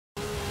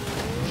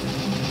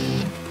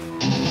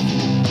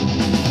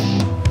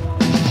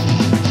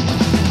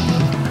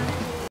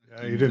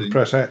you didn't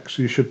press X.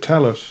 You should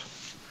tell us.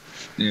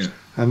 Yeah.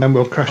 And then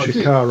we'll crash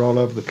your car all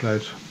over the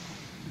place.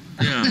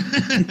 Yeah.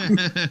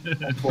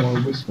 That's why I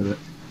whispered it.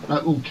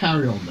 We'll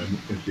carry on then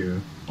if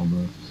you're on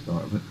the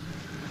start of it.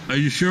 Are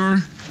you sure?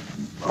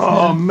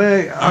 Oh,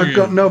 mate, I've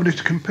got nobody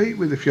to compete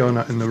with if you're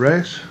not in the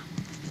race.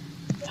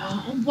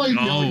 I'm way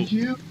behind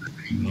you.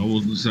 I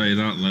wouldn't say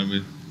that,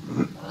 Lemmy.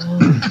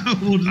 I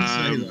wouldn't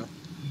say that.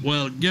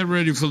 Well, get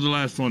ready for the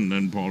last one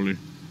then, Paulie.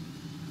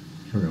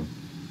 True.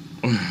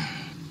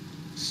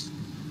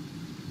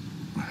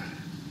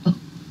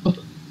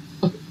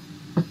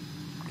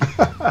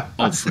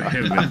 Oh, for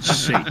heaven's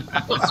sake.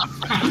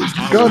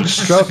 Go and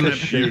stroke a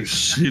sheep. You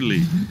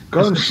silly.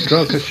 Go and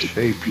stroke a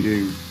sheep,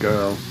 you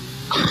girl.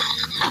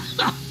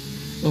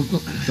 I've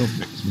got the dog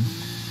next to me.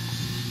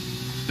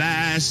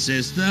 Bass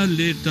is the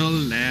little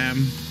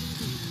lamb.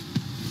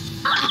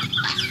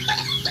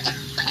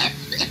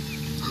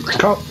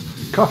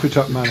 Coffee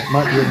top man, it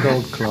might be a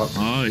gold clock.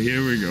 Oh,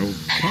 here we go.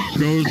 Up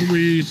goes the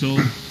weasel.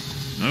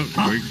 Oh,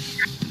 quick.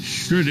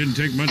 Sure didn't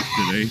take much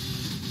today.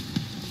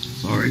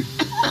 Sorry.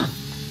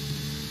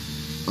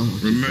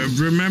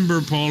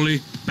 Remember,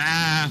 Paulie,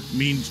 bah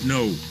means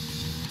no.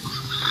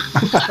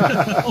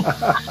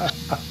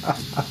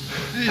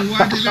 Hey,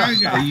 why did I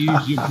get to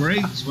use your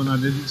brakes when I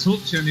didn't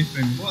touch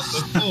anything? What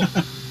the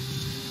fuck?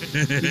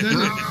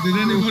 Did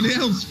anybody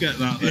else get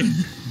that then?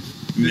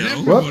 Did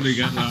everybody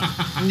get that?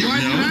 Well, why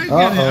did I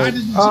get it? I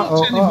didn't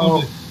touch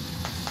anybody.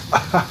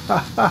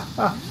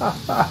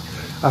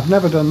 I've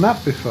never done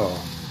that before.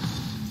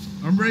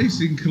 I'm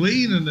racing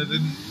clean and I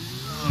didn't...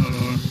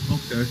 Oh,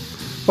 okay.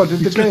 What did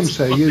the game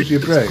say? Use your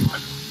brakes?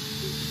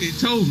 It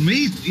told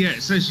me, yeah,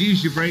 it says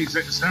use your brakes,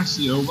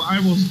 Extasio, but I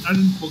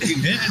didn't fucking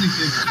hit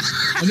anything.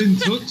 I didn't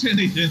touch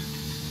anything.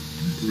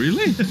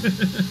 Really?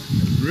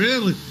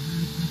 Really?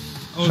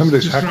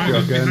 Somebody's hacked you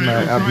again,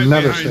 mate. I've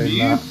never seen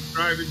that.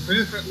 Driving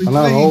perfectly and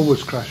I'm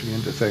always crashing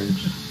into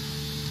things.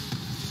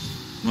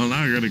 Well,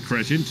 now you're going to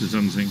crash into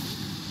something.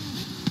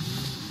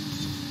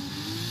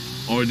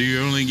 Or do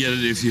you only get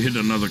it if you hit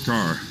another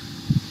car?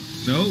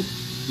 No.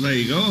 There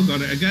you go, I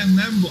got it again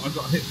then, but I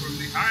got hit from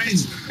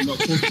behind. I got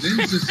pushed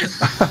into...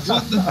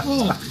 What the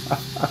fuck?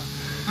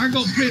 I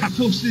got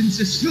pushed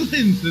into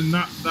Slint and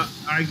that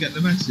I get the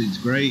message.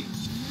 Great.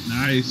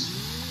 Nice.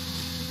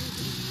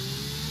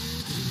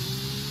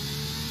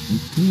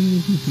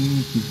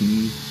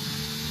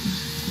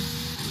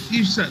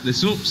 You set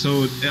this up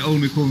so it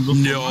only comes up.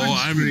 No,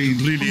 I'm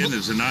completely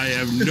innocent. I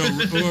have no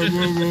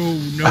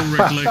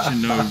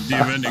recollection of the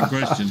event in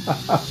question.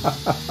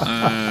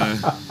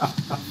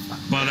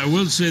 But I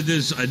will say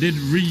this: I did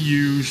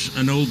reuse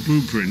an old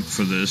blueprint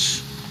for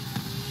this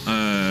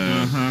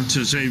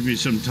to save me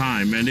some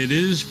time, and it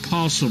is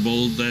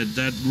possible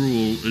that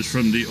rule is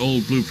from the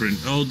old blueprint.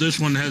 Oh, this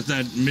one has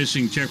that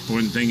missing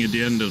checkpoint thing at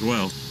the end as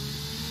well.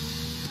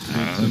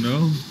 I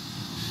know.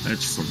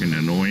 That's fucking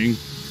annoying.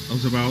 I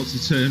was about to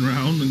turn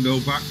around and go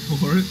back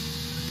for it.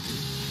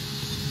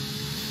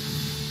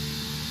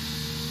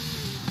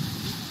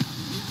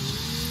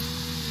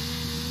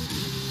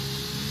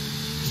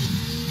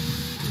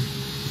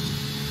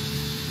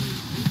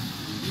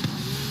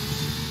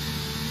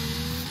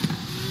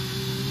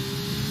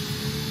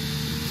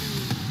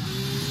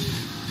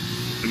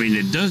 I mean,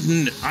 it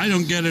doesn't... I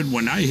don't get it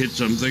when I hit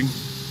something.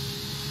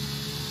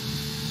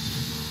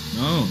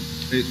 No.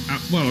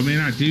 Well, I mean,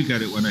 I do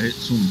get it when I hit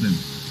something.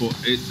 But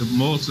the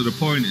more to the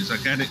point is I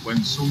get it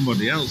when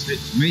somebody else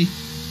hits me.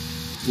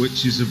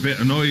 Which is a bit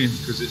annoying,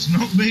 because it's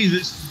not me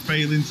that's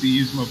failing to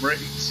use my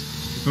brakes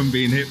if I'm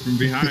being hit from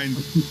behind.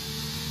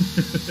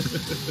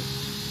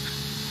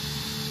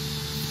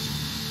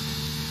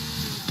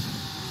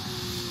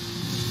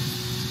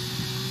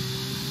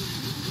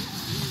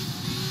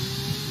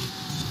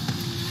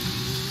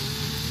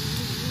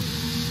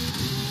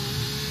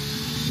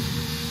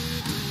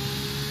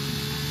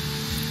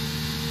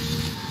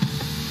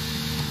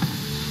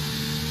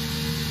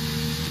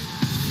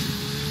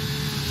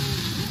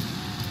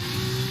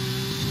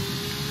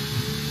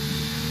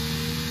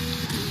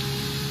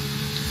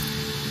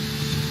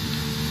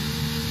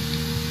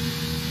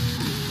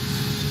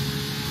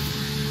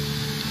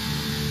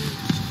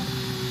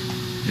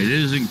 It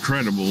is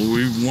incredible.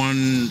 We've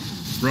run,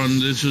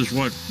 this is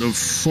what, the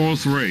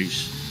 4th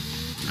race,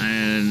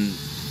 and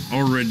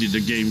already the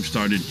game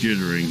started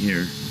jittering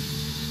here.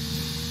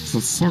 For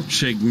fuck's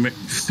sake,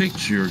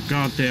 fix your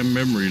goddamn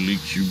memory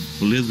leaks, you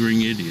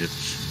blithering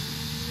idiots.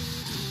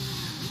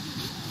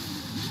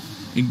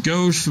 It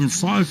goes from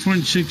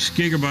 5.6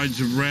 gigabytes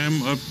of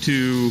RAM up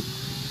to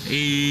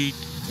 8,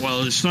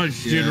 well, it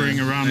starts jittering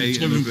around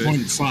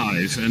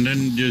 7.5, and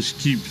then just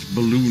keeps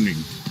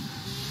ballooning.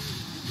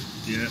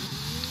 Yeah.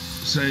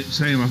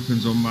 Same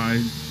happens on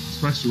mine,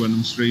 especially when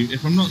I'm streaming.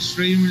 If I'm not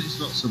streaming, it's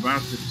not so bad.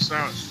 If I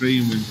start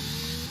streaming,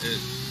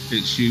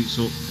 it shoots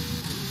up.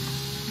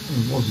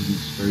 Wasn't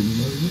streaming,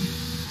 was it?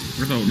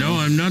 I don't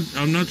know. No,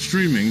 I'm not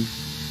streaming.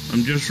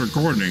 I'm just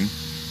recording.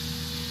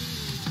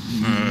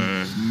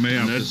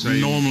 That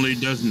normally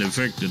doesn't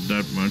affect it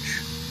that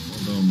much.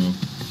 I don't know.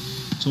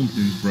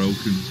 Something's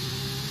broken.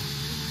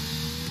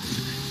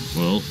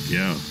 Well,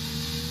 yeah.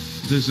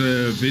 There's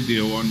a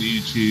video on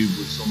YouTube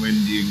with some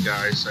Indian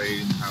guy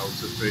saying how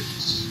to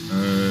fix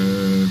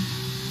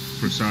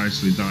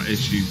precisely that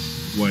issue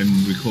when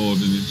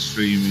recording and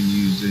streaming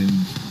using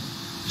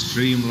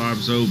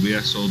Streamlabs,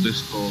 OBS or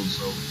Discord,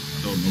 so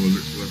I don't know if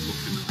it's worth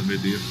looking at the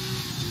video.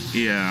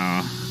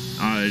 Yeah,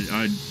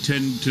 I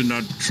tend to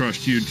not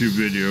trust YouTube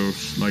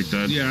videos like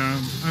that. Yeah,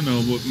 I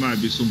know, but it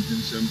might be something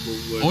simple.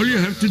 All you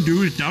have to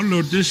do is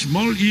download this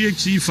small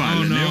exe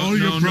file and all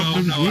your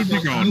problems will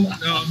be gone.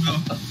 No.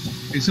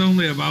 It's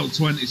only about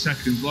 20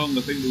 seconds long.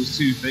 I think there was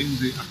two things.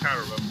 I can't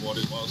remember what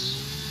it was.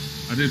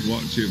 I did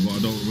watch it, but I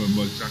don't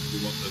remember exactly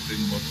what the thing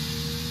was.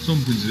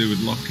 Something to do with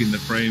locking the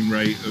frame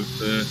rate of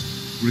the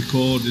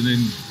recording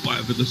in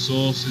whatever the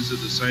source is at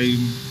the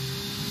same.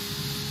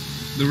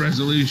 The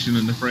resolution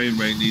and the frame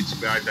rate needs to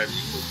be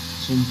identical.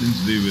 Something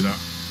to do with that.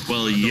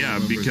 Well, yeah,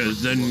 because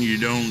then you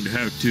don't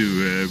have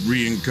to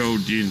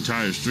re-encode the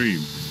entire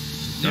stream.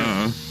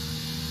 Yeah.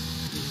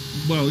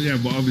 Well, yeah,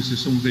 but obviously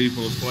some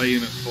people are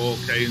playing at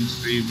 4K and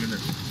streaming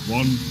at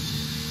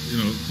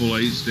full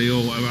HD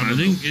or whatever. I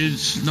think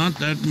it's not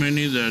that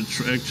many that's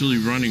actually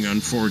running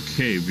on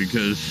 4K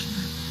because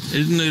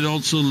isn't it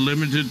also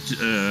limited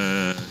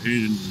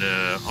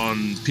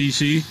on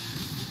PC?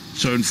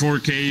 So in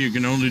 4K you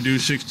can only do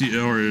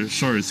 30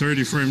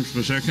 frames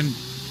per second.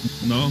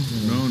 No.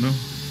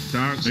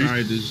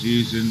 Darkside is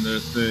using the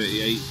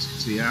 3080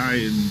 Ti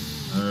and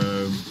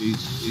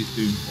he's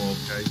doing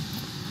 4K.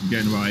 I'm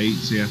getting about 80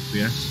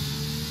 FPS,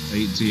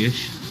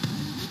 80-ish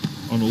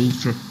on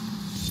Ultra.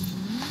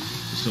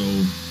 So,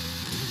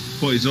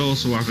 but he's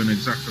also having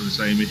exactly the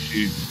same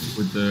issue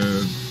with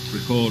the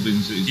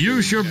recordings.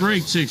 Use your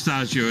brakes,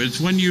 Ignacio. It's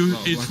when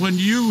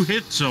you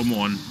hit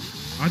someone.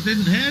 I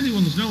didn't hit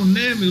anyone. There's no one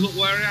near me. Look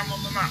where I am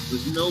on the map.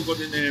 There's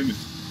nobody near me.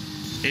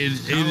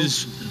 It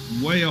is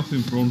way off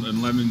in front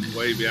and Lemon's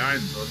way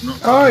behind. So I'm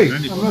not.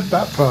 I'm not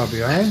that far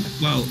behind.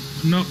 Well,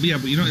 but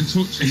you're not in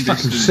touching distance. I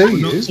can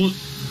see you.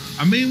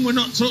 I mean, we're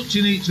not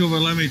touching each other,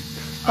 Lemmy.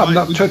 I'm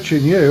not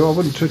touching you. I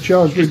wouldn't touch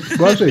yours with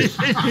buzzes.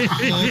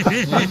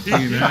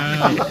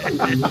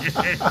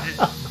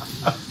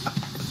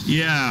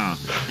 Yeah,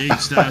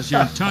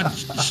 Ignacio,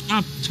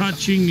 stop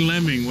touching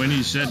Lemming when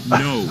he said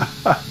no.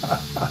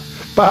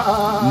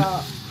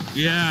 Bah.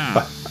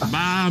 Yeah,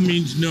 bah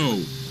means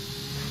no.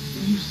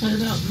 You say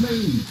that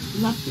me?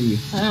 Bloody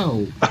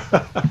hell.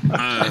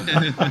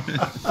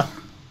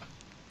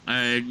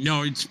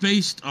 No, it's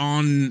based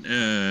on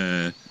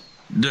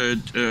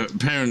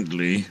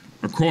apparently,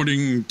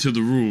 according to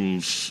the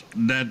rules,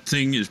 that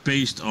thing is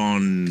based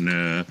on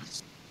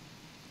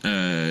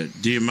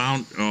the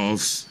amount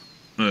of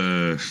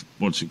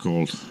what's it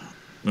called?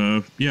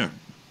 Force?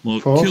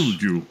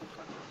 Killed you.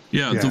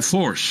 Yeah, the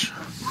force.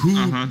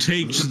 Who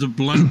takes the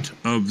blunt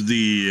of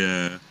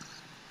the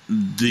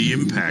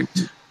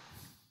impact?